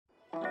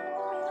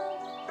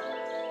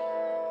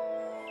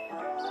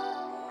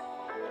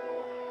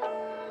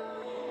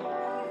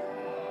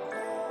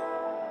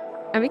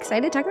I'm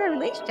excited to talk about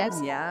relationships.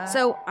 Yeah.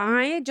 So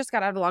I just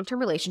got out of a long-term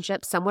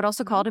relationship. Some would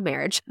also call it a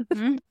marriage.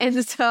 Mhm.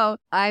 And so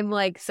I'm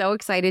like so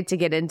excited to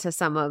get into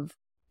some of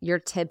your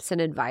tips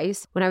and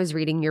advice. When I was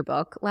reading your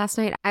book last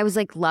night, I was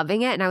like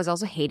loving it. And I was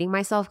also hating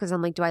myself because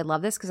I'm like, do I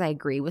love this? Because I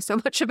agree with so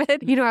much of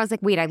it. You know, I was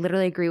like, wait, I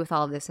literally agree with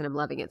all of this and I'm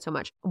loving it so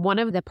much. One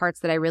of the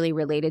parts that I really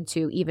related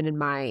to, even in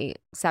my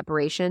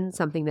separation,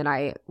 something that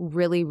I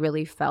really,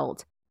 really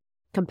felt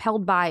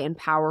compelled by and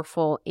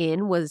powerful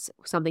in was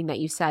something that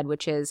you said,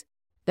 which is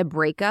the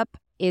breakup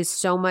is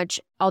so much,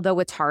 although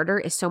it's harder,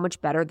 is so much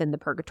better than the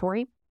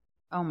purgatory.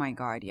 Oh my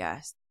God,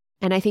 yes.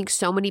 And I think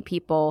so many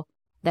people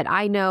that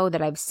I know,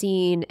 that I've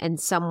seen, and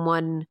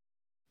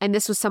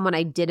this was someone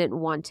I didn't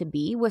want to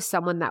be, was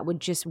someone that would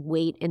just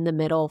wait in the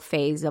middle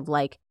phase of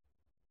like,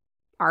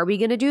 are we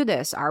going to do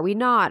this? Are we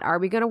not? Are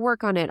we going to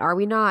work on it? Are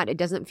we not? It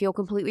doesn't feel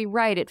completely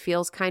right. It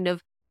feels kind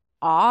of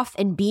off.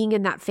 And being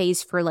in that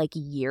phase for like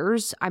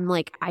years, I'm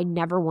like, I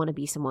never want to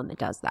be someone that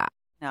does that.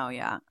 No,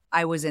 yeah.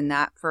 I was in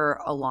that for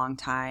a long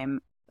time.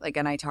 Like,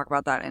 and I talk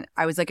about that. And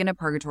I was like in a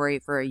purgatory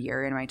for a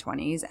year in my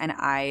 20s. And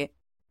I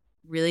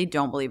really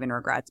don't believe in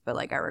regrets, but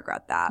like I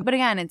regret that. But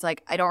again, it's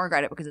like I don't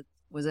regret it because it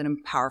was a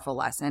powerful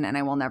lesson and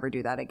I will never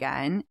do that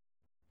again.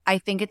 I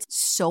think it's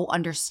so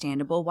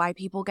understandable why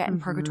people get in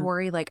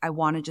purgatory. Like, I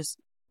want to just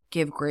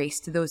give grace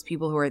to those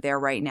people who are there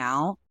right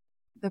now.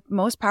 The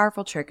most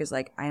powerful trick is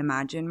like, I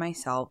imagine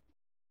myself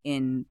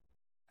in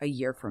a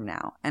year from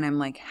now. And I'm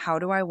like, how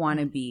do I want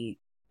to be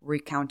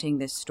recounting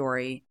this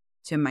story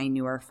to my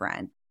newer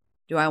friend?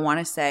 Do I want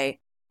to say,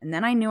 and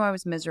then I knew I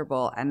was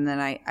miserable and then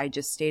I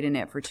just stayed in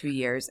it for 2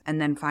 years and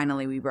then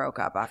finally we broke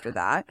up after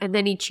that. And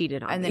then he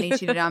cheated on me. And then he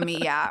cheated on me,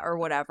 yeah, or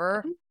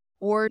whatever.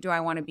 Or do I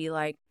want to be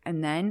like,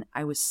 and then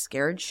I was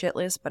scared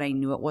shitless, but I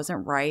knew it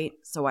wasn't right.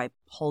 So I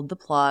pulled the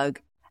plug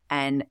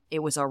and it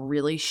was a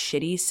really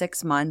shitty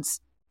 6 months,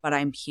 but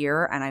I'm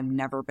here and I've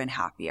never been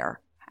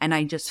happier. And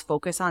I just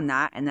focus on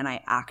that and then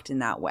I act in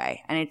that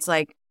way. And it's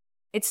like,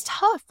 it's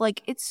tough.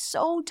 Like, it's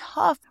so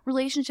tough.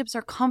 Relationships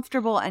are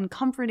comfortable and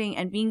comforting,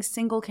 and being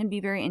single can be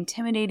very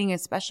intimidating,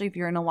 especially if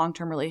you're in a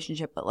long-term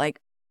relationship. But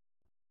like,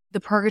 the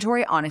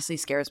purgatory honestly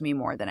scares me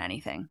more than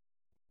anything.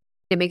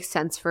 It makes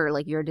sense for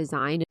like your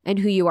design and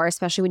who you are,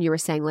 especially when you were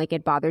saying like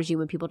it bothers you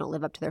when people don't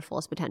live up to their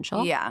fullest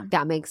potential. Yeah.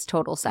 That makes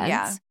total sense.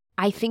 Yeah.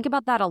 I think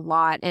about that a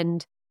lot.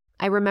 And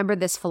I remember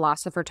this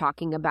philosopher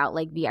talking about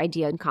like the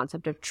idea and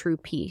concept of true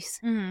peace.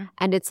 Mm-hmm.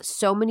 And it's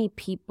so many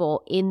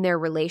people in their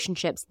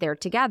relationships, they're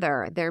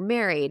together, they're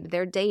married,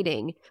 they're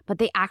dating, but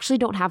they actually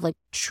don't have like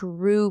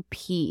true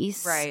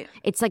peace. Right.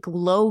 It's like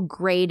low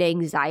grade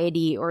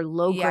anxiety or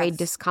low grade Yes.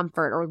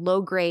 discomfort or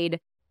low grade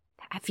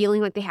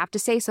feeling like they have to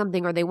say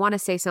something or they want to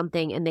say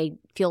something and they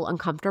feel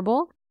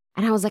uncomfortable.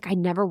 And I was like, I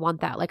never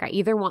want that. Like, I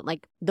either want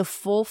like the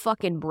full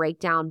fucking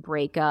breakdown,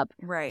 breakup,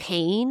 Right.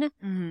 pain,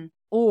 Mm-hmm.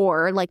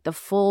 or like the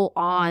full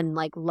on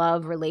like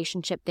love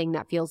relationship thing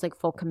that feels like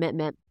full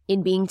commitment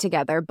in being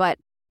together. But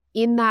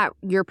in that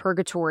your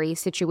purgatory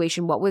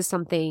situation, what was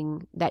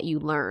something that you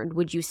learned?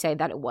 Would you say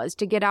that it was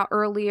to get out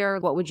earlier?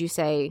 What would you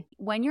say?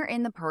 When you're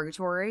in the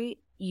purgatory,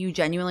 you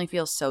genuinely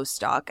feel so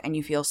stuck and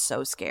you feel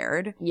so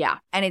scared. Yeah.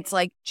 And it's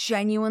like,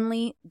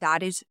 genuinely,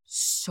 that is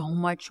so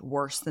much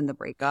worse than the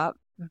breakup.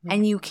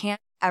 And you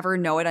can't ever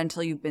know it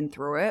until you've been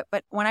through it.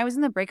 But when I was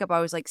in the breakup,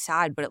 I was like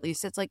sad, but at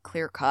least it's like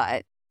clear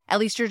cut. At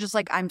least you're just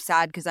like, I'm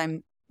sad because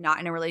I'm not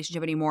in a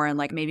relationship anymore. And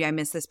like, maybe I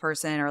miss this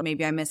person or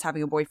maybe I miss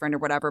having a boyfriend or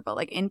whatever. But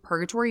like in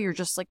purgatory, you're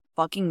just like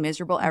fucking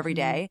miserable every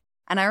day.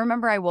 And I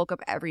remember I woke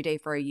up every day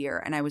for a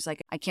year and I was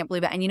like, I can't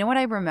believe it. And you know what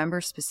I remember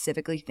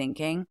specifically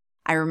thinking?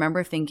 I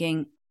remember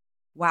thinking,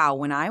 wow,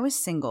 when I was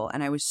single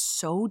and I was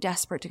so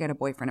desperate to get a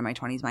boyfriend in my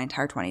 20s, my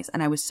entire 20s,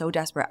 and I was so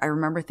desperate, I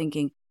remember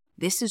thinking,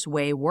 this is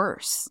way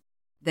worse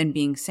than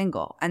being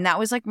single. And that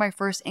was like my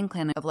first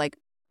inkling of like,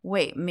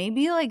 wait,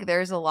 maybe like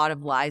there's a lot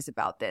of lies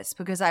about this,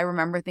 because I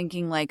remember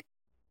thinking like,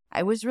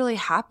 I was really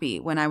happy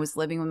when I was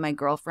living with my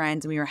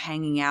girlfriends and we were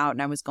hanging out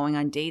and I was going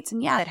on dates.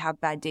 And yeah, I'd have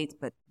bad dates,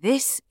 but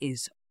this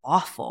is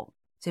awful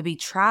to be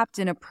trapped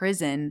in a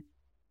prison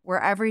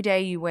where every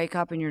day you wake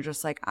up and you're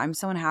just like, I'm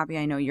so unhappy.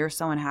 I know you're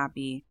so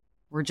unhappy.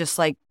 We're just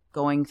like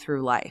going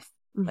through life,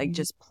 like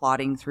just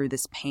plodding through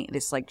this pain,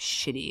 this like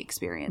shitty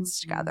experience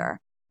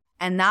together.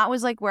 And that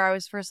was like where I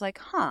was first like,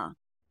 huh,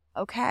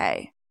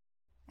 okay.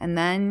 And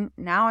then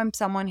now I'm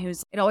someone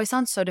who's, it always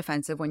sounds so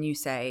defensive when you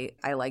say,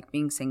 I like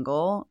being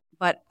single,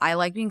 but I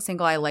like being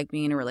single. I like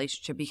being in a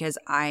relationship because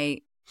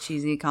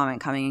cheesy comment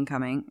coming and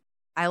coming.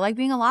 I like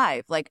being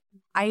alive. Like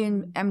I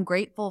am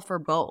grateful for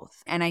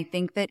both. And I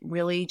think that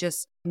really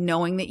just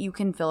knowing that you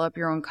can fill up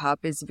your own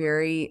cup is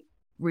very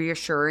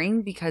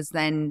reassuring, because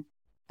then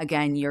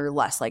again, you're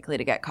less likely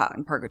to get caught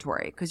in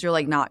purgatory because you're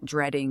like not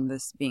dreading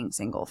this being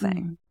single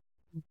thing.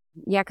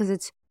 Yeah,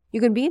 because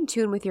you can be in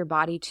tune with your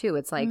body too.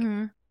 It's like,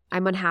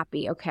 I'm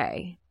unhappy.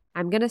 Okay.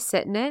 I'm going to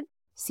sit in it,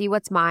 see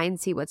what's mine,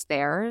 see what's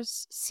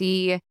theirs,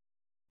 see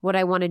what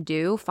I want to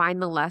do,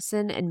 find the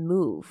lesson and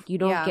move. You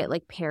don't get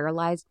like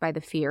paralyzed by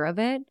the fear of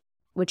it,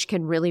 which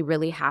can really,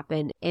 really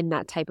happen in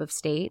that type of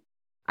state.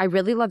 I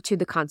really love too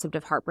the concept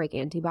of heartbreak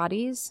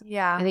antibodies.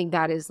 Yeah. I think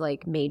that is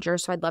like major.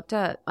 So I'd love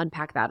to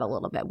unpack that a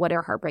little bit. What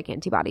are heartbreak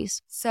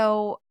antibodies?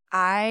 So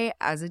I,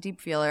 as a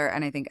deep feeler,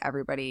 and I think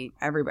everybody,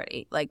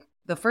 like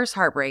the first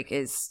heartbreak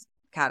is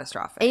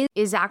catastrophic. It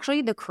is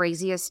actually the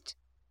craziest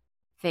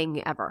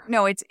thing ever.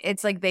 No,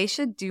 it's like they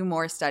should do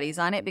more studies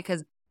on it,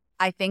 because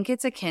I think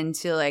it's akin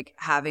to like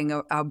having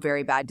a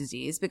very bad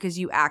disease, because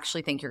you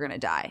actually think you're going to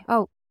die.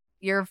 Oh,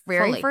 your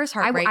very fully. first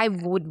heartbreak. I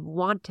would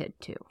want it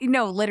to.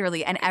 No,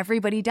 literally. And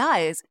everybody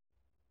does.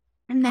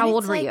 And How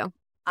old were you?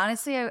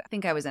 Honestly, I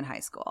think I was in high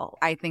school.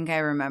 I think I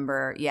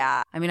remember,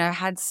 yeah. I mean, I've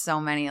had so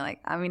many,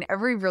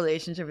 every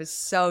relationship is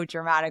so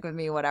dramatic with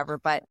me, whatever.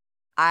 But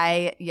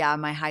my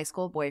high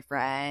school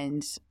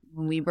boyfriend,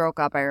 when we broke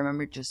up, I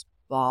remember just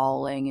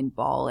bawling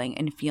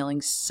and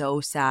feeling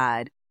so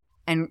sad.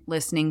 And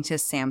listening to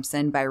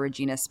Samson by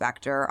Regina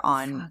Spektor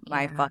on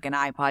my fucking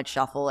iPod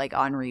shuffle, like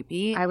on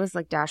repeat. I was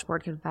like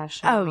Dashboard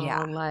Confession. Oh,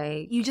 yeah.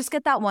 Like you just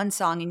get that one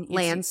song and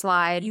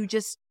Landslide. You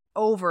just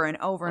over and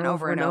over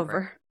and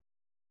over.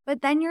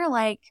 But then you're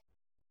like,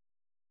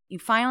 you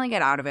finally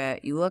get out of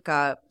it. You look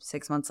up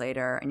 6 months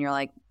later and you're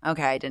like,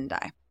 okay, I didn't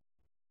die.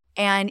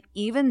 And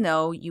even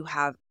though you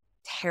have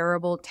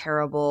terrible,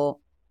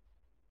 terrible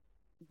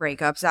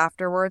breakups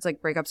afterwards,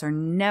 like breakups are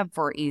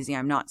never easy.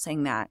 I'm not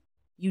saying that.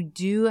 You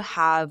do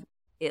have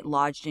it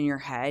lodged in your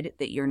head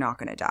that you're not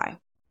going to die.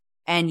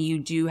 And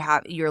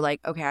you're like,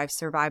 okay, I've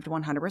survived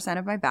 100%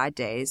 of my bad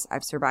days.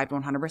 I've survived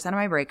 100% of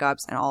my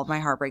breakups and all of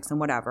my heartbreaks and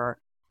whatever.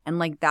 And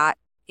like that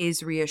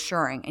is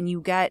reassuring. And you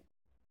get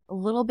a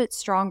little bit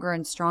stronger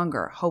and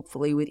stronger,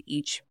 hopefully, with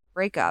each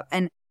breakup.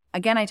 And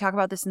again, I talk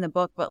about this in the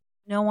book, but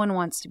no one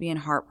wants to be in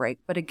heartbreak.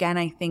 But again,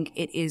 I think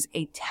it is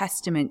a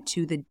testament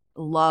to the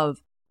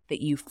love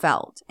that you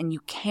felt. And you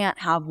can't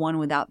have one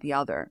without the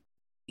other.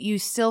 You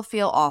still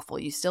feel awful.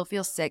 You still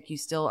feel sick. You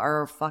still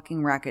are a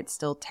fucking wreck. It's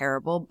still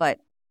terrible. But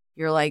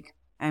you're like,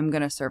 I'm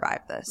going to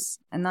survive this.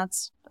 And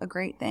that's a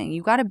great thing.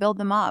 You got to build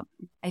them up.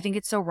 I think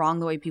it's so wrong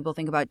the way people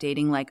think about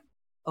dating. Like,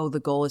 oh,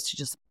 the goal is to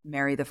just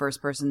marry the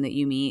first person that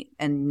you meet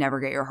and never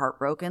get your heart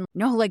broken.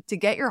 No, like to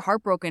get your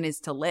heart broken is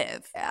to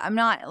live. I'm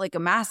not like a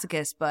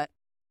masochist, but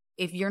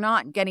if you're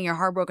not getting your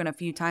heart broken a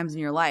few times in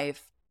your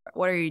life,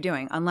 what are you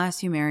doing?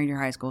 Unless you married your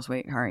high school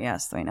sweetheart.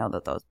 Yes, I know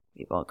that those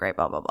people, great,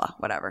 blah, blah, blah,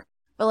 whatever.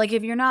 But like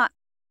if you're not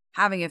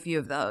having a few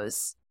of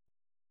those,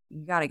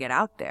 you got to get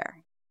out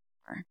there.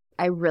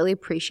 I really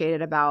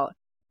appreciated about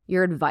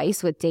your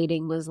advice with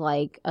dating was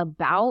like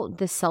about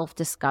the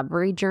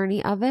self-discovery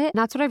journey of it. And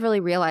that's what I've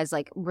really realized.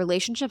 Like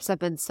relationships have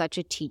been such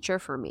a teacher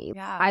for me.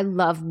 Yeah. I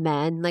love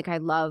men. Like I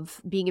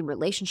love being in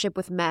relationship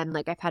with men.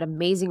 Like I've had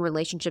amazing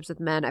relationships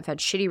with men. I've had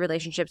shitty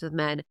relationships with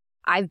men.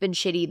 I've been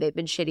shitty. They've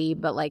been shitty.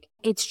 But like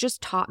it's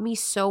just taught me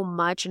so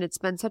much. And it's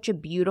been such a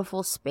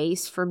beautiful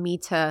space for me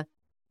to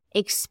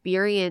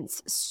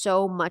experience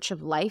so much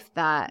of life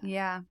that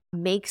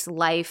makes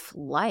life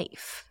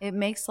life. It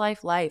makes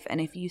life life. And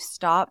if you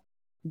stop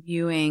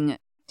viewing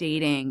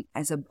dating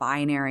as a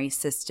binary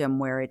system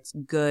where it's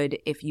good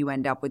if you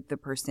end up with the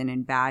person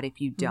and bad if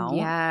you don't.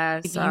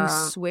 Yes. If you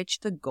switch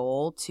the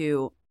goal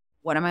to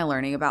what am I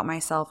learning about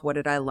myself? What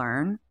did I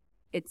learn?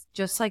 It's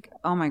just like,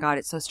 oh my God,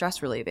 it's so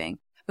stress relieving.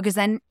 Because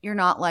then you're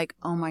not like,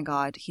 oh my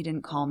God, he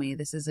didn't call me.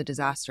 This is a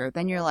disaster.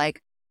 Then you're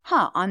like,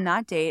 on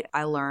that date,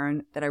 I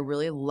learned that I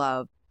really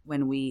love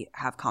when we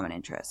have common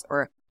interests.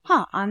 Or,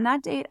 on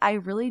that date, I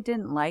really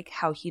didn't like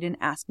how he didn't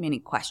ask me any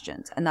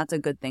questions. And that's a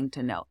good thing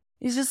to know.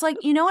 It's just like,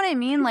 you know what I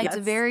mean? Like,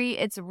 yes.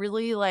 It's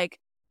really like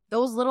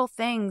those little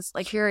things,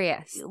 like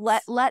curious.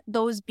 Let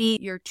those be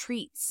your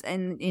treats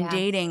in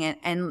dating.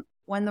 And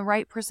when the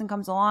right person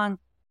comes along,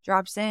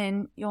 drops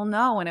in, you'll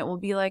know, and it will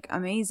be like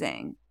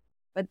amazing.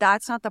 But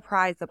that's not the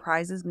prize. The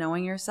prize is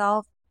knowing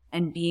yourself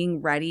and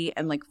being ready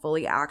and like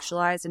fully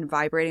actualized and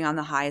vibrating on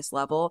the highest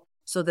level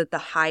so that the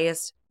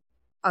highest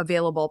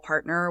available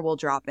partner will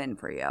drop in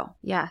for you.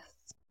 Yes.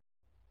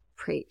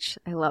 Preach.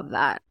 I love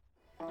that.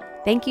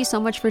 Thank you so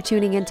much for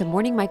tuning in to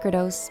Morning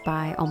Microdose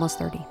by Almost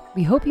 30.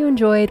 We hope you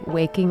enjoyed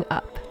waking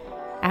up.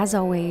 As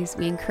always,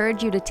 we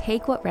encourage you to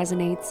take what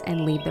resonates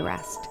and leave the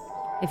rest.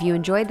 If you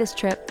enjoyed this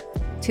trip,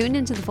 tune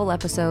into the full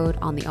episode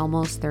on the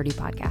Almost 30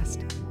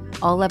 podcast.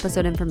 All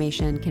episode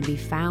information can be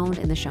found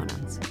in the show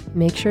notes.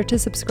 Make sure to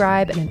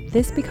subscribe, and if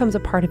this becomes a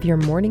part of your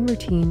morning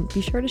routine,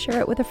 be sure to share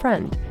it with a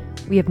friend.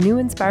 We have new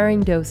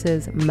inspiring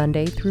doses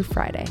Monday through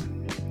Friday.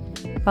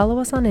 Follow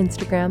us on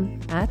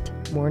Instagram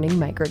at Morning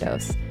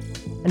Microdose,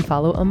 and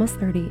follow Almost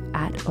 30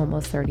 at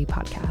Almost 30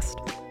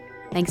 Podcast.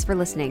 Thanks for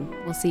listening.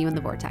 We'll see you in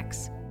the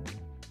vortex.